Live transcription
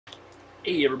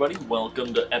Hey everybody,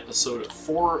 welcome to episode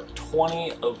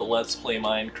 420 of the Let's Play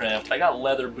Minecraft. I got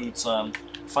leather boots on,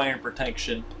 fire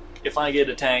protection. If I get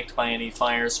attacked by any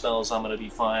fire spells, I'm gonna be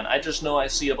fine. I just know I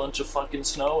see a bunch of fucking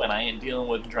snow and I ain't dealing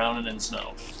with drowning in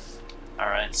snow.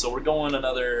 Alright, so we're going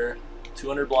another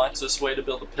 200 blocks this way to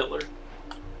build a pillar.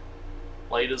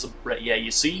 Light as a... yeah,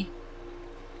 you see?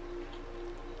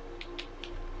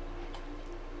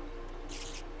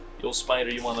 Yo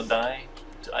spider, you wanna die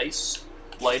to ice?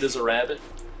 Light as a rabbit.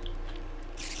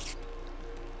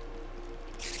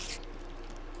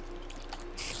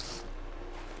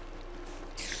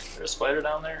 Is there a spider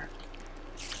down there?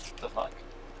 What the fuck?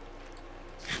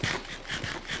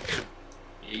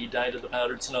 Yeah, you died to the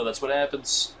powdered snow. That's what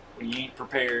happens when you ain't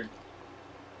prepared.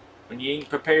 When you ain't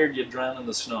prepared, you drown in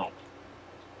the snow.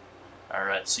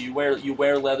 Alright, so you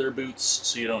wear leather boots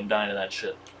so you don't die to that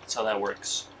shit. That's how that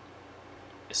works.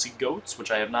 I see goats,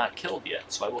 which I have not killed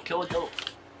yet, so I will kill a goat.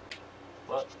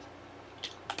 What?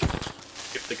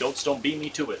 If the goats don't beat me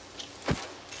to it.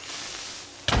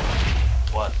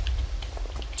 What?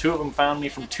 Two of them found me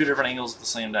from two different angles at the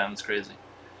same time. It's crazy.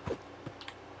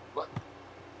 What?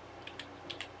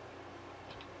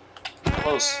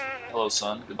 Hello, hello,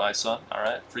 son. Goodbye, son.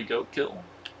 Alright, free goat kill.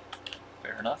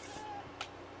 Fair enough.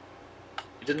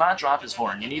 He did not drop his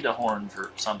horn. You need a horn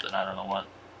for something. I don't know what.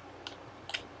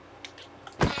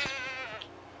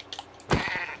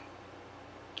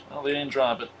 Well, they didn't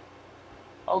drop it.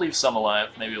 I'll leave some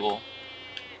alive. Maybe we'll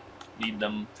need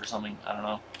them for something. I don't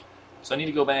know. So I need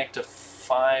to go back to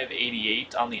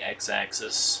 588 on the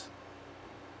x-axis.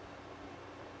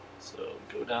 So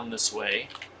go down this way.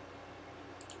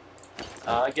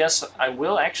 I guess I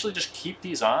will actually just keep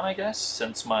these on, I guess,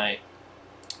 since my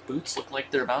boots look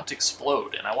like they're about to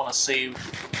explode. And I want to save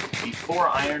the 4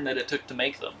 iron that it took to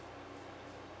make them,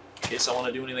 in case I want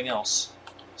to do anything else.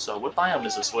 So what biome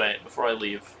is this way before I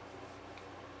leave?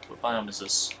 What biome is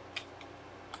this?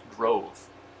 Grove.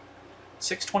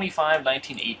 625,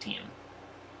 1918.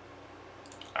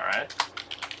 Alright. I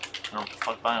don't know what the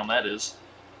fuck biome that is.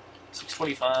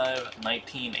 625,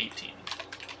 1918.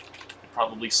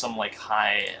 Probably some, like,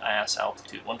 high-ass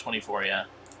altitude. 124, yeah.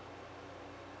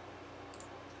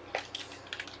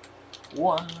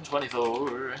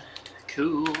 124.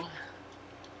 Cool.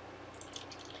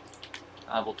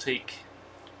 I will take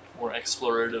more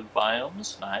explorative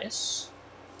biomes. Nice.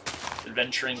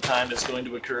 Adventuring time is going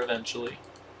to occur eventually.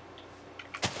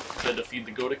 Tried to feed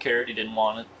the goat a carrot, he didn't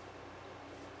want it.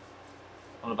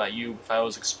 What about you? If I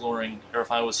was exploring, or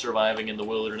if I was surviving in the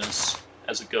wilderness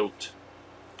as a goat,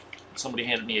 if somebody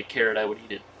handed me a carrot, I would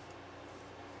eat it.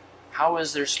 How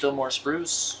is there still more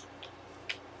spruce?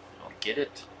 I don't get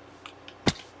it.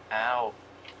 Ow.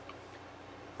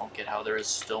 I don't get how there is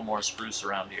still more spruce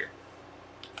around here.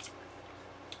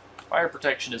 Fire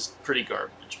protection is pretty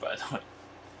garbage, by the way.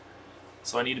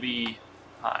 So I need to be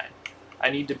high. I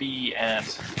need to be at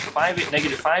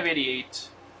negative 588,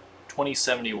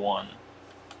 2071.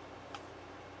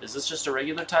 Is this just a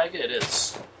regular taiga? It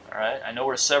is. Alright, I know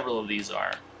where several of these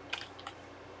are.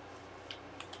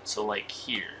 So like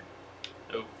here.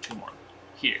 Oh, 2 more.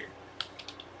 Here.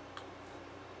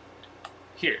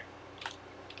 Here.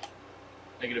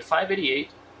 Negative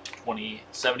 588,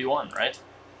 2071, right?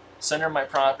 Center of my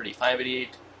property,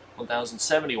 588,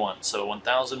 1071, so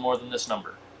 1000 more than this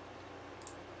number.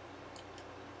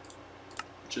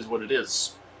 Which is what it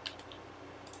is.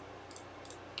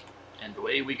 And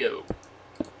away we go.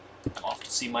 I'm off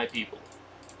to see my people.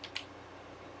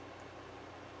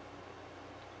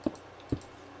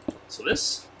 So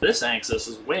this axis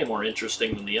is way more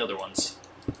interesting than the other ones.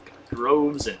 Got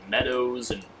groves and meadows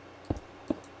and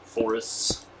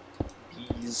forests,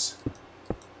 bees.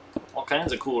 All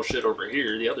kinds of cool shit over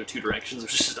here. The other 2 directions are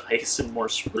just ice and more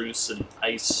spruce and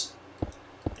ice.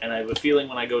 And I have a feeling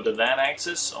when I go to that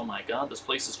axis, oh my god, this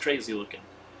place is crazy looking.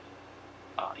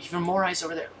 Even more ice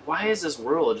over there. Why is this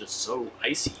world just so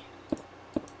icy?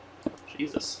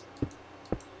 Jesus.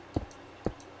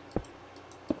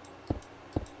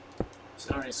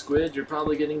 Sorry, Squid, you're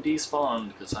probably getting despawned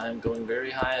because I am going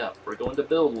very high up. We're going to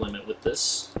build limit with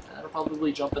this, and I'll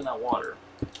probably jump in that water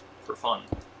for fun.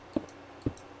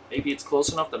 Maybe it's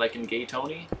close enough that I can gay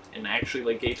Tony and actually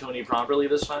like gay Tony properly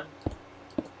this time.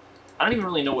 I don't even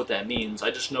really know what that means. I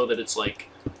just know that it's like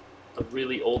a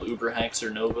really old Uber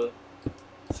Haxer Nova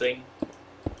thing.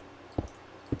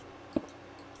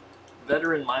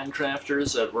 Veteran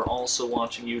Minecrafters that were also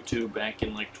watching YouTube back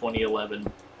in like 2011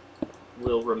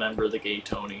 will remember the gay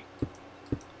Tony.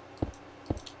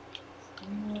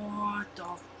 What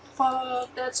the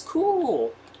fuck? That's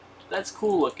cool! That's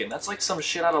cool looking. That's like some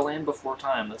shit out of Land Before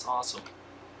Time. That's awesome.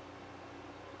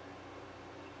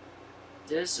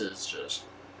 This is just...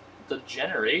 The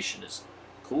generation is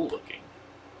cool looking.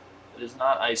 It is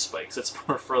not ice spikes, it's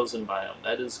more frozen biome.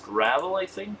 That is gravel, I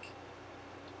think?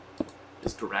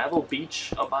 Is gravel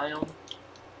beach a biome?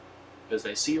 Because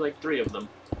I see like 3 of them.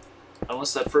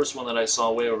 Unless that first one that I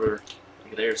saw way over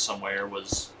there somewhere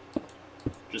was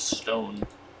just stone.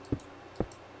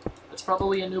 It's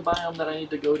probably a new biome that I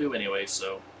need to go to anyway,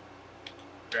 so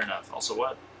fair enough. Also,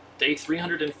 what? Day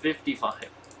 355.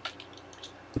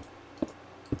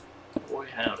 Boy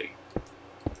howdy.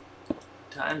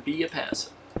 Time be a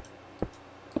passing.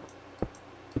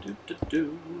 Do do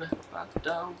do, ba do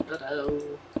da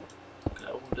do.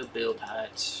 Going to build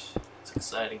heights. It's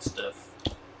exciting stuff.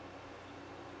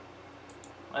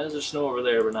 Why is there snow over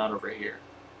there but not over here?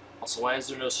 Also, why is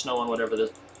there no snow on whatever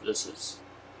this is?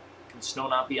 Can snow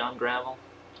not be on gravel?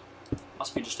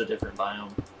 Must be just a different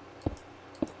biome.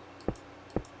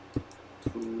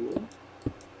 Cool.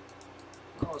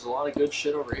 Oh, there's a lot of good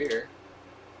shit over here.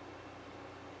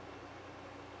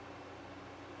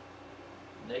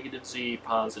 Negative Z,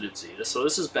 positive Z. So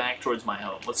this is back towards my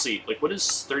home. Let's see. Like, what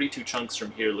does 32 chunks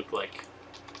from here look like?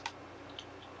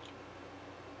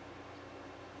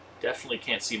 Definitely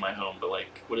can't see my home, but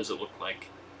like, what does it look like?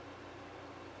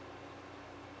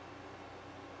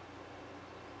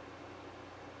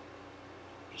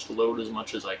 Just load as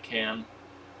much as I can.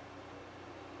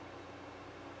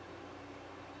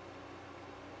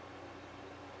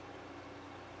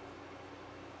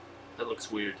 That looks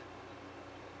weird.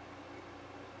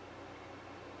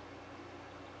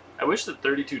 I wish that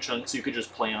 32 chunks you could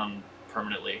just play on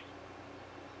permanently,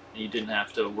 and you didn't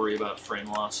have to worry about frame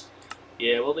loss.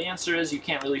 Yeah, well, the answer is you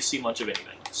can't really see much of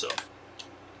anything, so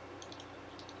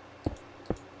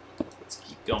let's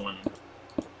keep going.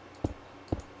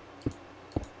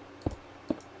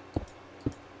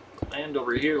 The land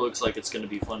over here looks like it's going to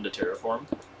be fun to terraform.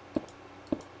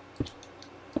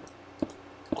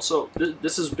 Also,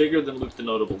 this is bigger than Luke the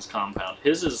Notable's compound.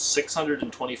 His is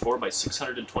 624 by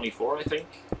 624, I think.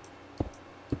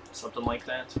 Something like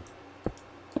that.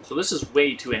 So this is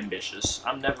way too ambitious.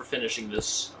 I'm never finishing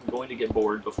this. I'm going to get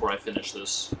bored before I finish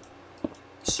this.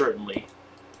 Certainly.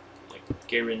 Like,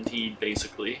 guaranteed,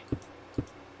 basically.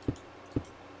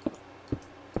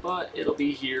 But it'll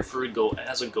be here for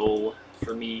as a goal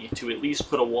for me to at least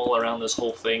put a wall around this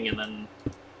whole thing, and then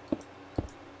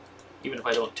even if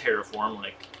I don't terraform,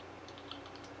 like,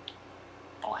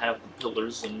 I'll have the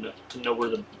pillars and to know where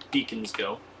the beacons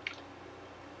go.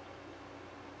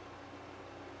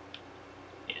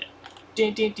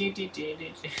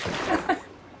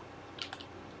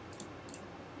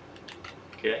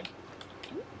 Okay.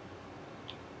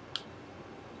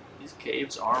 These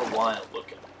caves are wild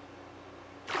looking.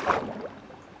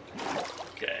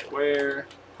 Okay, where?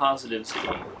 Positive Z.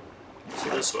 So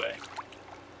this way.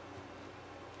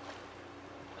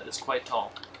 That is quite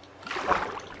tall.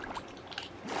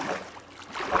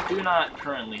 I do not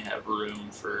currently have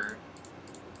room for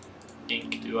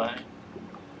ink, do I?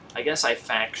 I guess I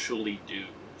factually do,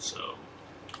 so...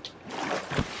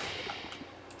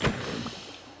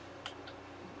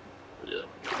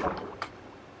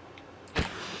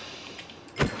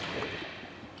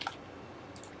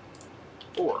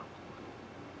 Four.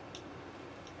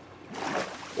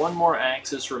 One more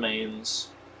axis remains.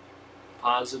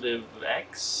 Positive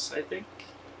X, I think?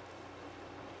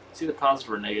 It's either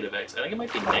positive or negative X. I think it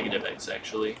might be negative X,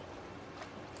 actually.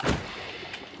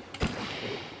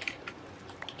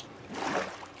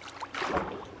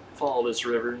 Follow this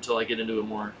river until I get into a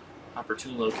more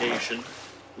opportune location,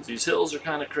 because these hills are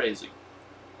kind of crazy.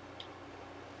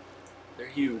 They're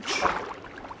huge.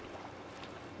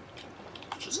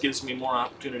 Just gives me more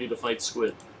opportunity to fight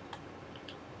squid.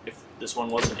 If this one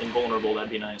wasn't invulnerable,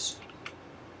 that'd be nice.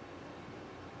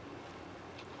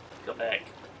 Come back.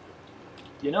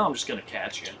 You know I'm just gonna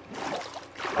catch you.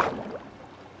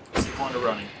 What's the point of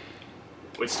running?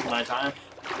 Wasting my time?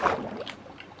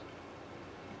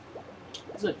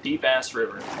 This is a deep-ass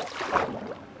river.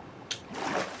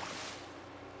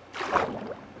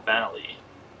 Valley.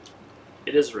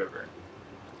 It is a river.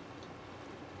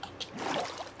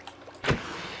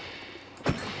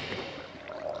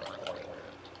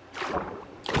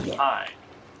 Hi.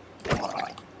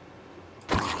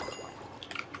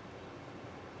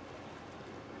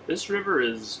 This river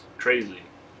is crazy.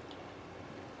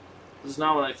 This is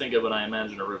not what I think of when I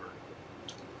imagine a river.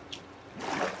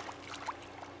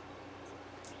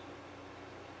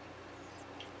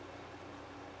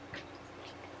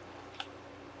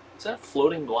 Is that a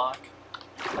floating block?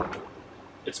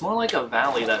 It's more like a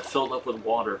valley that filled up with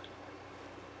water.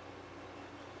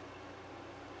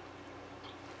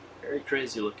 Very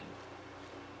crazy looking.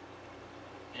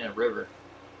 Yeah, river.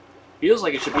 Feels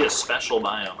like it should be a special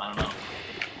biome, I don't know.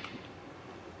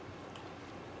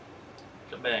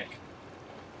 Come back.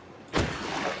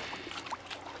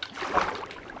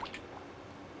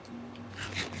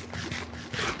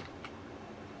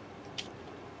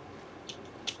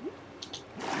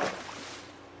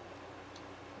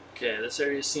 Okay, this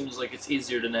area seems like it's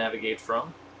easier to navigate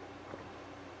from.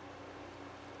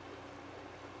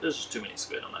 There's just too many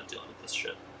squid, I'm not dealing with this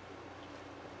shit.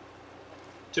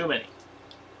 Too many.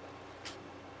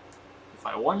 If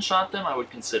I one-shot them, I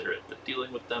would consider it, but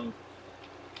dealing with them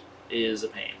is a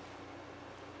pain.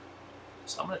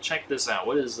 So I'm gonna check this out.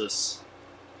 What is this?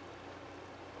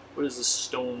 What is this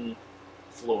stone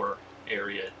floor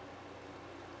area?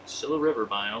 Still a river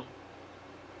biome.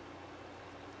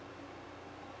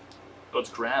 Oh, it's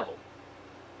gravel.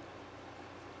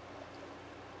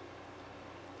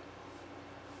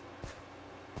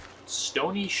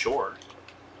 Stony Shore.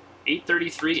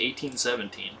 833,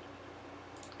 1817.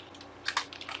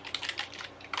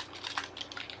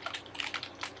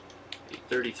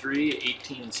 .33,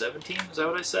 1817, is that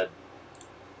what I said?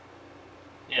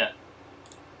 Yeah.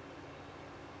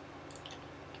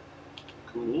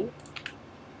 Cool.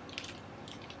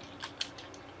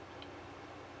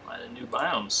 Find new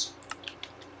biomes.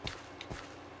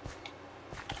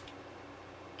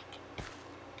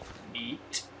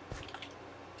 Neat.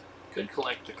 Could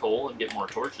collect the coal and get more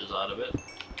torches out of it.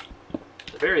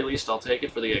 At the very least, I'll take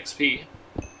it for the XP.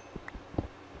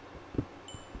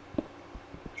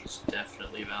 Which is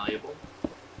definitely valuable.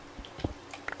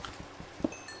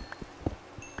 It'd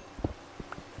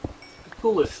be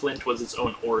cool if flint was its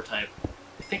own ore type.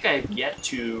 I think I have yet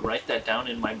to write that down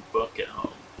in my book at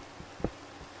home.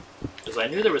 Because I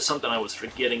knew there was something I was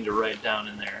forgetting to write down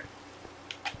in there.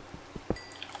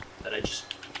 That I just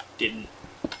didn't,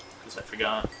 because I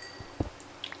forgot.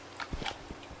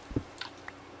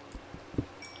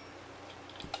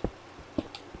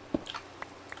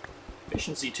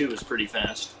 Efficiency 2 is pretty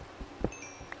fast.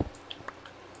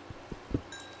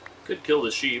 Could kill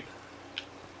the sheep.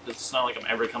 It's not like I'm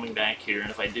ever coming back here, and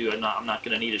if I do, I'm not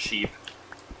going to need a sheep.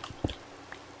 I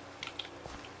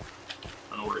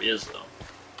don't know where he is, though.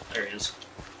 There he is.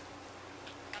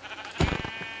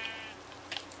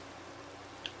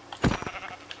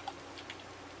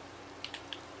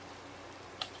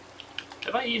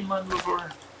 Have I eaten mutton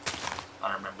before? I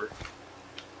don't remember.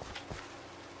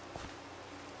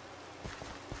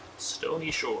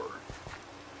 Stony Shore.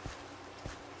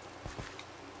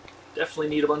 Definitely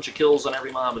need a bunch of kills on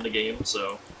every mob in the game,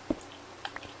 so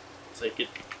take it.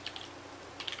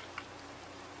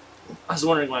 I was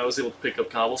wondering why I was able to pick up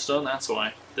cobblestone, that's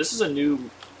why. This is a new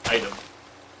item.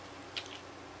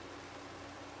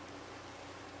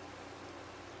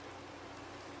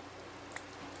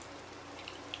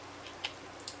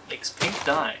 Makes pink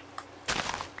dye.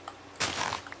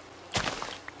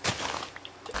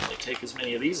 Definitely take as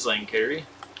many of these as I can carry.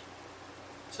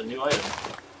 It's a new item.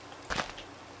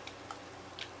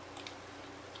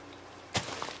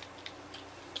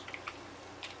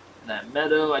 And that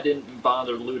meadow, I didn't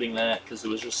bother looting that because it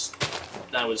was just,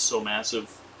 that was so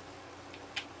massive.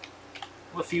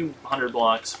 I'm a few hundred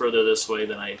blocks further this way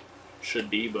than I should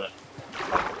be, but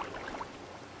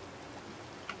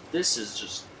this is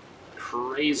just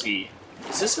crazy.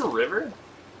 Is this a river?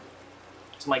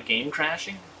 Is my game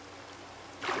crashing?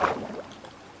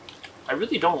 I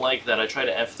really don't like that I try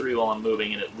to F3 while I'm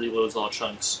moving and it reloads all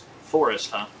chunks.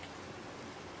 Forest, huh?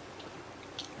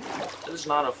 That is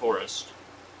not a forest.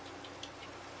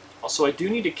 Also, I do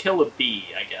need to kill a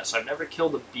bee, I guess. I've never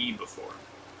killed a bee before.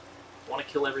 I want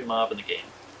to kill every mob in the game.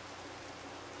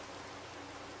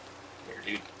 Here,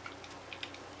 dude.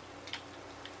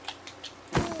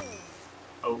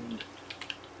 Owned.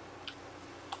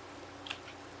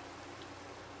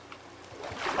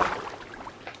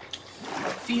 I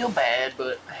feel bad,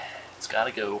 but it's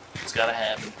gotta go. It's gotta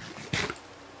happen.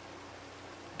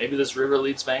 Maybe this river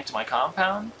leads back to my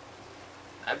compound?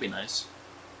 That'd be nice.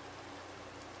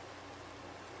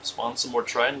 Spawn some more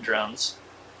trident drowns.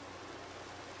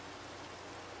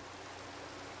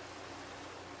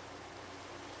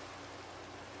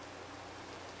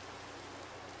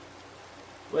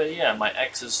 Well, yeah, my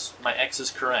X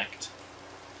is correct.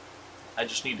 I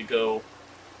just need to go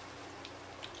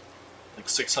like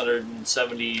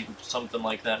 670 something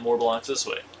like that more blocks this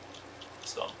way.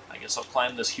 So I guess I'll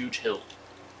climb this huge hill.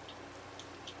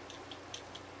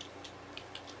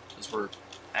 Because we're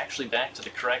actually back to the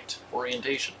correct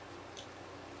orientation.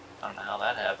 I don't know how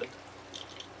that happened.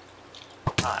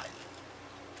 Hi.